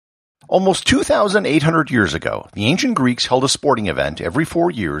Almost 2,800 years ago, the ancient Greeks held a sporting event every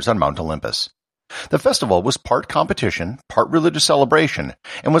 4 years on Mount Olympus. The festival was part competition, part religious celebration,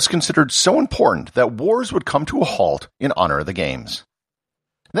 and was considered so important that wars would come to a halt in honor of the games.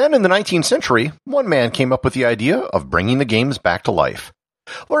 Then in the 19th century, one man came up with the idea of bringing the games back to life.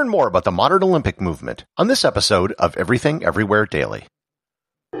 Learn more about the modern Olympic movement on this episode of Everything Everywhere Daily.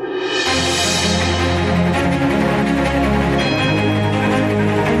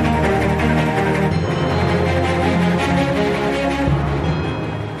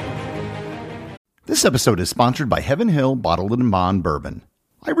 This episode is sponsored by Heaven Hill Bottled & Bond Bourbon.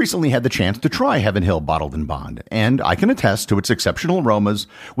 I recently had the chance to try Heaven Hill Bottled & Bond, and I can attest to its exceptional aromas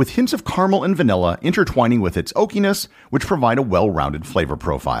with hints of caramel and vanilla intertwining with its oakiness, which provide a well-rounded flavor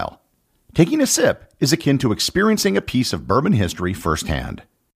profile. Taking a sip is akin to experiencing a piece of bourbon history firsthand.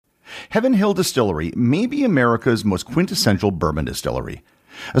 Heaven Hill Distillery may be America's most quintessential bourbon distillery.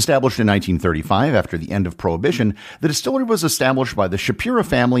 Established in 1935 after the end of Prohibition, the distillery was established by the Shapira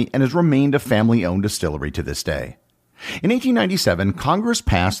family and has remained a family-owned distillery to this day. In 1897, Congress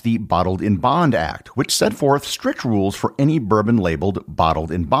passed the Bottled in Bond Act, which set forth strict rules for any bourbon labeled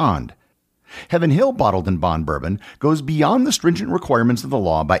Bottled in Bond. Heaven Hill Bottled in Bond Bourbon goes beyond the stringent requirements of the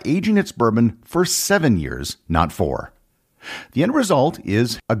law by aging its bourbon for 7 years, not 4. The end result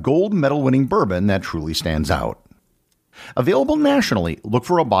is a gold medal-winning bourbon that truly stands out. Available nationally, look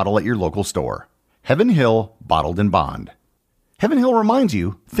for a bottle at your local store. Heaven Hill Bottled in Bond. Heaven Hill reminds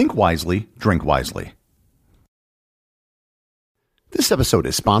you, think wisely, drink wisely. This episode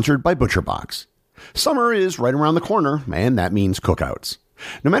is sponsored by ButcherBox. Summer is right around the corner, and that means cookouts.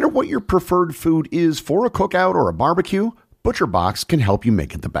 No matter what your preferred food is for a cookout or a barbecue, ButcherBox can help you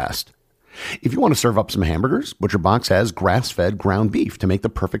make it the best. If you want to serve up some hamburgers, ButcherBox has grass-fed ground beef to make the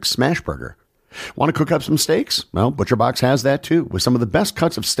perfect smash burger. Want to cook up some steaks? Well, ButcherBox has that too, with some of the best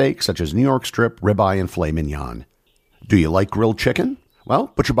cuts of steak such as New York strip, ribeye, and filet mignon. Do you like grilled chicken?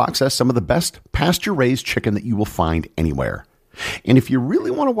 Well, ButcherBox has some of the best pasture-raised chicken that you will find anywhere. And if you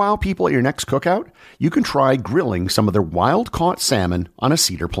really want to wow people at your next cookout, you can try grilling some of their wild-caught salmon on a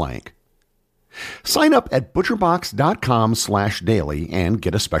cedar plank. Sign up at butcherbox.com/daily and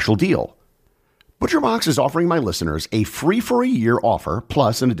get a special deal. ButcherBox is offering my listeners a free-for-a-year offer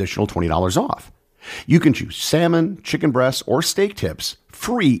plus an additional $20 off. You can choose salmon, chicken breasts, or steak tips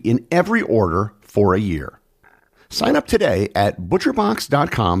free in every order for a year. Sign up today at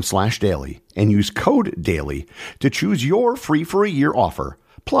butcherbox.com/daily and use code DAILY to choose your free-for-a-year offer,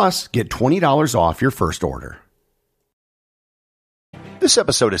 plus get $20 off your first order. This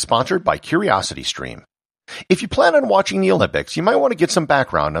episode is sponsored by CuriosityStream. If you plan on watching the Olympics, you might want to get some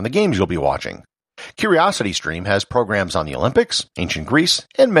background on the games you'll be watching. CuriosityStream has programs on the Olympics, ancient Greece,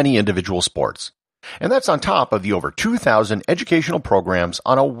 and many individual sports. And that's on top of the over 2,000 educational programs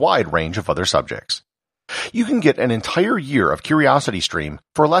on a wide range of other subjects. You can get an entire year of CuriosityStream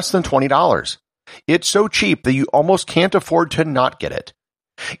for less than $20. It's so cheap that you almost can't afford to not get it.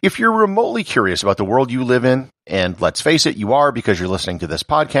 If you're remotely curious about the world you live in, and let's face it, you are because you're listening to this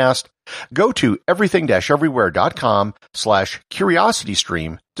podcast, go to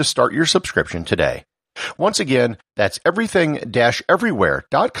everything-everywhere.com/curiositystream to start your subscription today. Once again, that's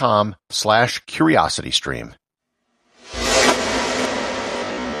everything-everywhere.com/curiositystream.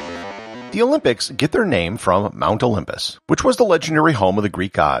 The Olympics get their name from Mount Olympus, which was the legendary home of the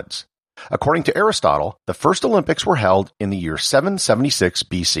Greek gods. According to Aristotle, the first Olympics were held in the year 776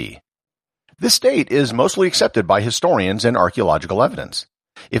 BC. This date is mostly accepted by historians and archaeological evidence.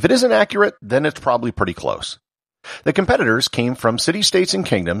 If it isn't accurate, then it's probably pretty close. The competitors came from city-states and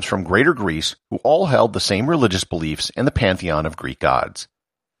kingdoms from Greater Greece who all held the same religious beliefs in the pantheon of Greek gods.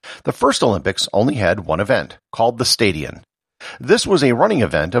 The first Olympics only had one event, called the Stadion. This was a running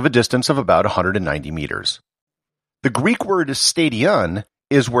event of a distance of about 190 meters. The Greek word stadion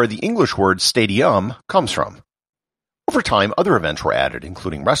is where the English word stadium comes from. Over time, other events were added,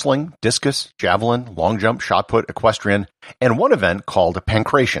 including wrestling, discus, javelin, long jump, shot put, equestrian, and one event called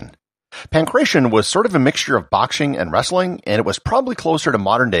pankration. Pankration was sort of a mixture of boxing and wrestling, and it was probably closer to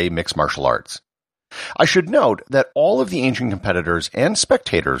modern-day mixed martial arts. I should note that all of the ancient competitors and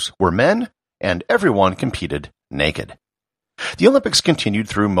spectators were men, and everyone competed naked. The Olympics continued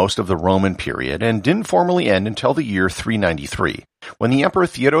through most of the Roman period and didn't formally end until the year 393, when the Emperor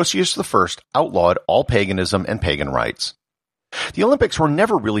Theodosius I outlawed all paganism and pagan rites. The Olympics were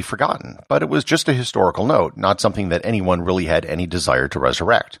never really forgotten, but it was just a historical note, not something that anyone really had any desire to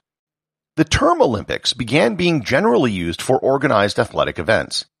resurrect. The term Olympics began being generally used for organized athletic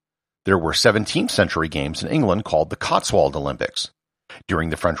events. There were 17th century games in England called the Cotswold Olympics. During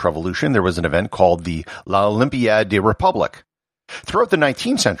the French Revolution, there was an event called the La Olympiade des Republiques. Throughout the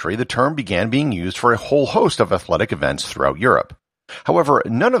 19th century, the term began being used for a whole host of athletic events throughout Europe. However,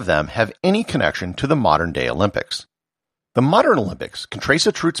 none of them have any connection to the modern-day Olympics. The modern Olympics can trace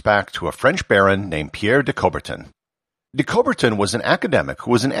its roots back to a French baron named Pierre de Coubertin. De Coubertin was an academic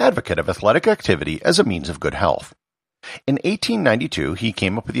who was an advocate of athletic activity as a means of good health. In 1892, he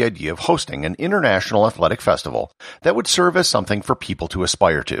came up with the idea of hosting an international athletic festival that would serve as something for people to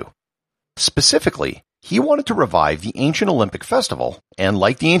aspire to. Specifically, he wanted to revive the ancient Olympic festival and,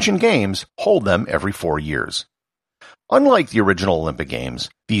 like the ancient games, hold them every 4 years. Unlike the original Olympic Games,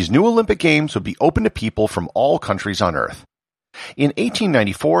 these new Olympic Games would be open to people from all countries on Earth. In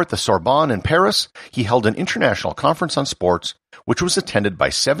 1894, at the Sorbonne in Paris, he held an international conference on sports, which was attended by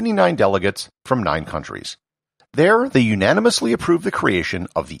 79 delegates from 9 countries. There, they unanimously approved the creation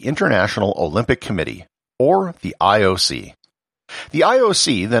of the International Olympic Committee, or the IOC. The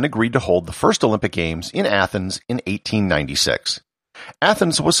IOC then agreed to hold the first Olympic Games in Athens in 1896.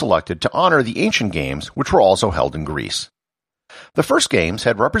 Athens was selected to honor the ancient games, which were also held in Greece. The first games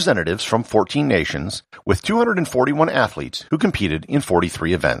had representatives from 14 nations, with 241 athletes who competed in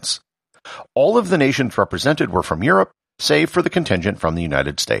 43 events. All of the nations represented were from Europe, save for the contingent from the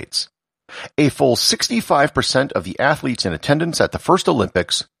United States. A full 65% of the athletes in attendance at the first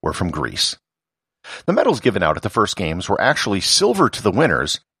Olympics were from Greece. The medals given out at the first games were actually silver to the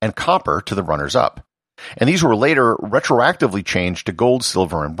winners and copper to the runners-up, and these were later retroactively changed to gold,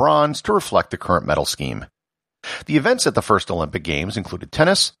 silver, and bronze to reflect the current medal scheme. The events at the first Olympic Games included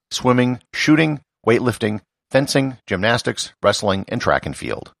tennis, swimming, shooting, weightlifting, fencing, gymnastics, wrestling, and track and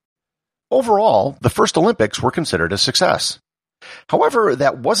field. Overall, the first Olympics were considered a success. However,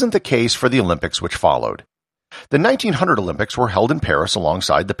 that wasn't the case for the Olympics which followed. The 1900 Olympics were held in Paris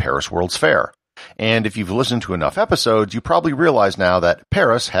alongside the Paris World's Fair, and if you've listened to enough episodes, you probably realize now that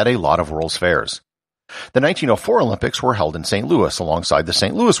Paris had a lot of World's Fairs. The 1904 Olympics were held in St. Louis alongside the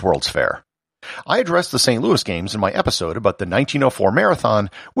St. Louis World's Fair. I addressed the St. Louis Games in my episode about the 1904 Marathon,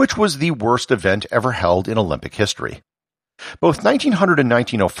 which was the worst event ever held in Olympic history. Both 1900 and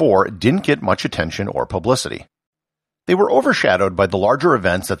 1904 didn't get much attention or publicity. They were overshadowed by the larger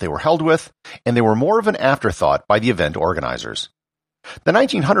events that they were held with, and they were more of an afterthought by the event organizers. The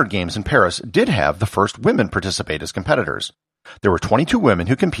 1900 Games in Paris did have the first women participate as competitors. There were 22 women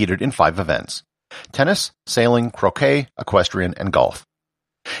who competed in 5 events: tennis, sailing, croquet, equestrian, and golf.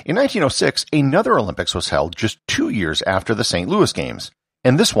 In 1906, another Olympics was held just 2 years after the St. Louis Games,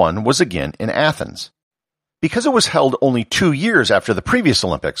 and this one was again in Athens. Because it was held only 2 years after the previous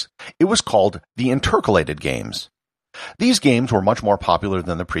Olympics, it was called the Intercalated Games. These games were much more popular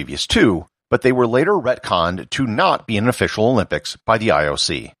than the previous 2, but they were later retconned to not be an official Olympics by the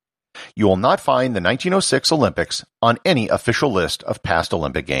IOC. You will not find the 1906 Olympics on any official list of past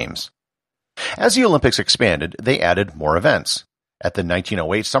Olympic Games. As the Olympics expanded, they added more events. At the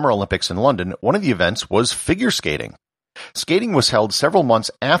 1908 Summer Olympics in London, one of the events was figure skating. Skating was held several months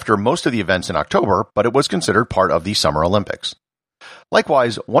after most of the events in October, but it was considered part of the Summer Olympics.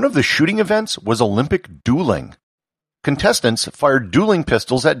 Likewise, one of the shooting events was Olympic dueling. Contestants fired dueling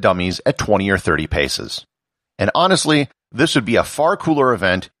pistols at dummies at 20 or 30 paces. And honestly, this would be a far cooler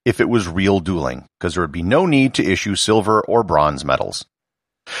event if it was real dueling, because there would be no need to issue silver or bronze medals.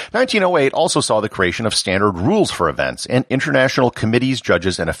 1908 also saw the creation of standard rules for events and international committees,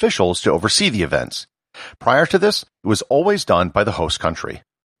 judges, and officials to oversee the events. Prior to this, it was always done by the host country.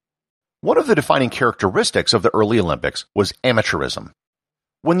 One of the defining characteristics of the early Olympics was amateurism.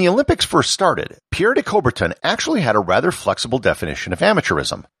 When the Olympics first started, Pierre de Coubertin actually had a rather flexible definition of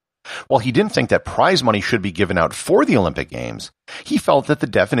amateurism. While he didn't think that prize money should be given out for the Olympic Games, he felt that the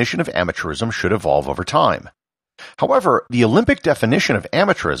definition of amateurism should evolve over time. However, the Olympic definition of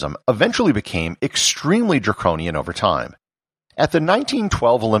amateurism eventually became extremely draconian over time. At the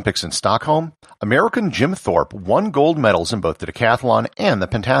 1912 Olympics in Stockholm, American Jim Thorpe won gold medals in both the decathlon and the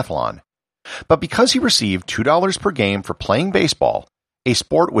pentathlon. But because he received $2 per game for playing baseball, a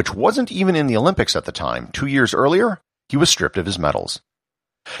sport which wasn't even in the Olympics at the time, 2 years earlier, he was stripped of his medals.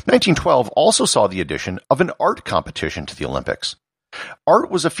 1912 also saw the addition of an art competition to the Olympics. Art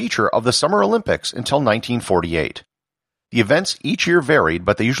was a feature of the Summer Olympics until 1948. The events each year varied,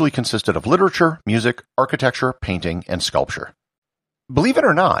 but they usually consisted of literature, music, architecture, painting, and sculpture. Believe it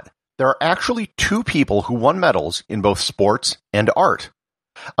or not, there are actually 2 people who won medals in both sports and art.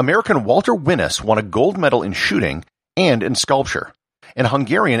 American Walter Winnes won a gold medal in shooting and in sculpture, and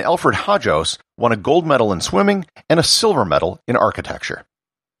Hungarian Alfred Hagyos won a gold medal in swimming and a silver medal in architecture.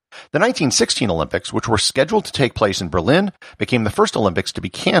 The 1916 Olympics, which were scheduled to take place in Berlin, became the first Olympics to be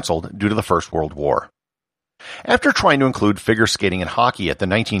canceled due to the First World War. After trying to include figure skating and hockey at the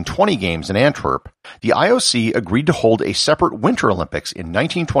 1920 Games in Antwerp, the IOC agreed to hold a separate Winter Olympics in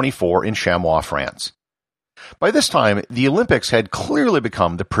 1924 in Chamois, France. By this time, the Olympics had clearly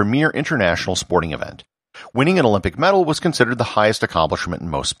become the premier international sporting event. Winning an Olympic medal was considered the highest accomplishment in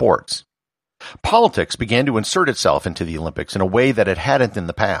most sports. Politics began to insert itself into the Olympics in a way that it hadn't in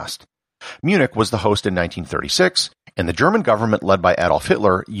the past. Munich was the host in 1936, and the German government led by Adolf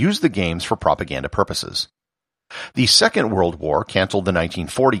Hitler used the Games for propaganda purposes. The Second World War canceled the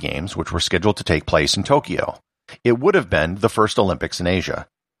 1940 Games, which were scheduled to take place in Tokyo. It would have been the first Olympics in Asia.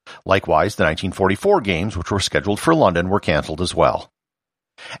 Likewise, the 1944 Games, which were scheduled for London, were canceled as well.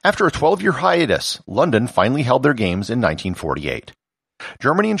 After a 12-year hiatus, London finally held their Games in 1948.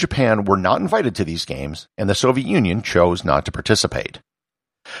 Germany and Japan were not invited to these Games, and the Soviet Union chose not to participate.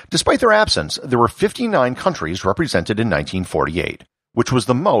 Despite their absence, there were 59 countries represented in 1948, which was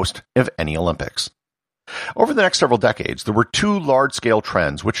the most of any Olympics. Over the next several decades, there were two large-scale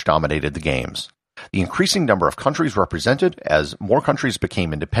trends which dominated the Games. The increasing number of countries represented as more countries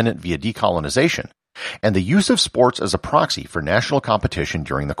became independent via decolonization, and the use of sports as a proxy for national competition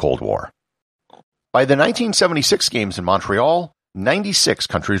during the Cold War. By the 1976 Games in Montreal, 96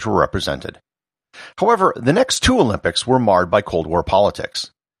 countries were represented. However, the next two Olympics were marred by Cold War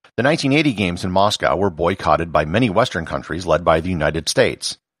politics. The 1980 Games in Moscow were boycotted by many Western countries led by the United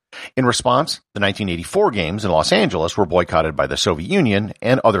States. In response, the 1984 Games in Los Angeles were boycotted by the Soviet Union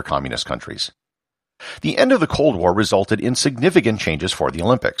and other communist countries. The end of the Cold War resulted in significant changes for the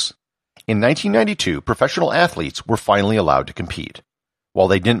Olympics. In 1992, professional athletes were finally allowed to compete. While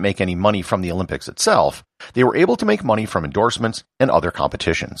they didn't make any money from the Olympics itself, they were able to make money from endorsements and other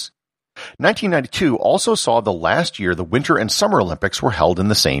competitions. 1992 also saw the last year the Winter and Summer Olympics were held in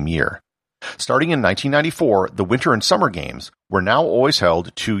the same year. Starting in 1994, the Winter and Summer Games were now always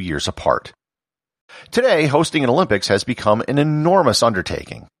held 2 years apart. Today, hosting an Olympics has become an enormous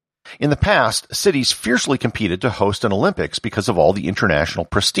undertaking. In the past, cities fiercely competed to host an Olympics because of all the international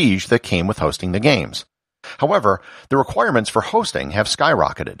prestige that came with hosting the Games. However, the requirements for hosting have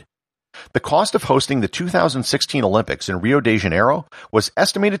skyrocketed. The cost of hosting the 2016 Olympics in Rio de Janeiro was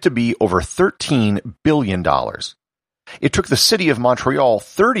estimated to be over $13 billion. It took the city of Montreal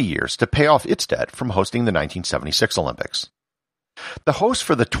 30 years to pay off its debt from hosting the 1976 Olympics. The hosts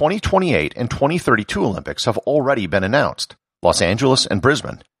for the 2028 and 2032 Olympics have already been announced: Los Angeles and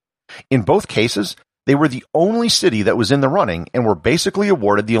Brisbane. In both cases, they were the only city that was in the running and were basically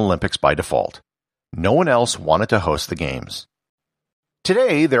awarded the Olympics by default. No one else wanted to host the Games.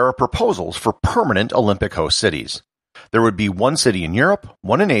 Today, there are proposals for permanent Olympic host cities. There would be one city in Europe,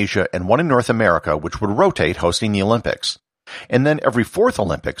 one in Asia, and one in North America which would rotate hosting the Olympics. And then every fourth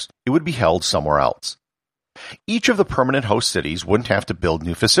Olympics, it would be held somewhere else. Each of the permanent host cities wouldn't have to build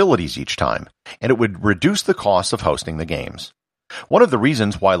new facilities each time, and it would reduce the cost of hosting the Games. One of the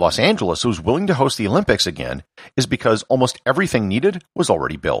reasons why Los Angeles was willing to host the Olympics again is because almost everything needed was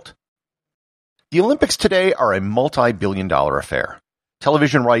already built. The Olympics today are a multi-billion-dollar affair.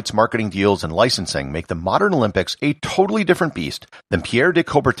 Television rights, marketing deals, and licensing make the modern Olympics a totally different beast than Pierre de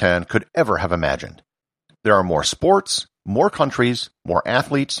Coubertin could ever have imagined. There are more sports, more countries, more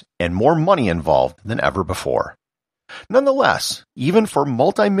athletes, and more money involved than ever before. Nonetheless, even for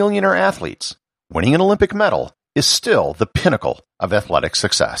multi-millionaire athletes, winning an Olympic medal is still the pinnacle of athletic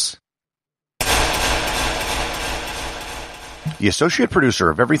success. The associate producer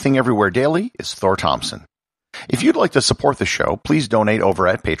of Everything Everywhere Daily is Thor Thompson. If you'd like to support the show, please donate over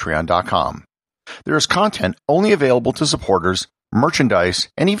at patreon.com. There is content only available to supporters, merchandise,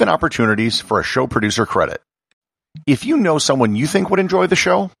 and even opportunities for a show producer credit. If you know someone you think would enjoy the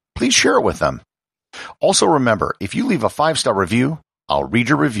show, please share it with them. Also remember, if you leave a 5-star review, I'll read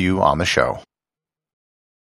your review on the show.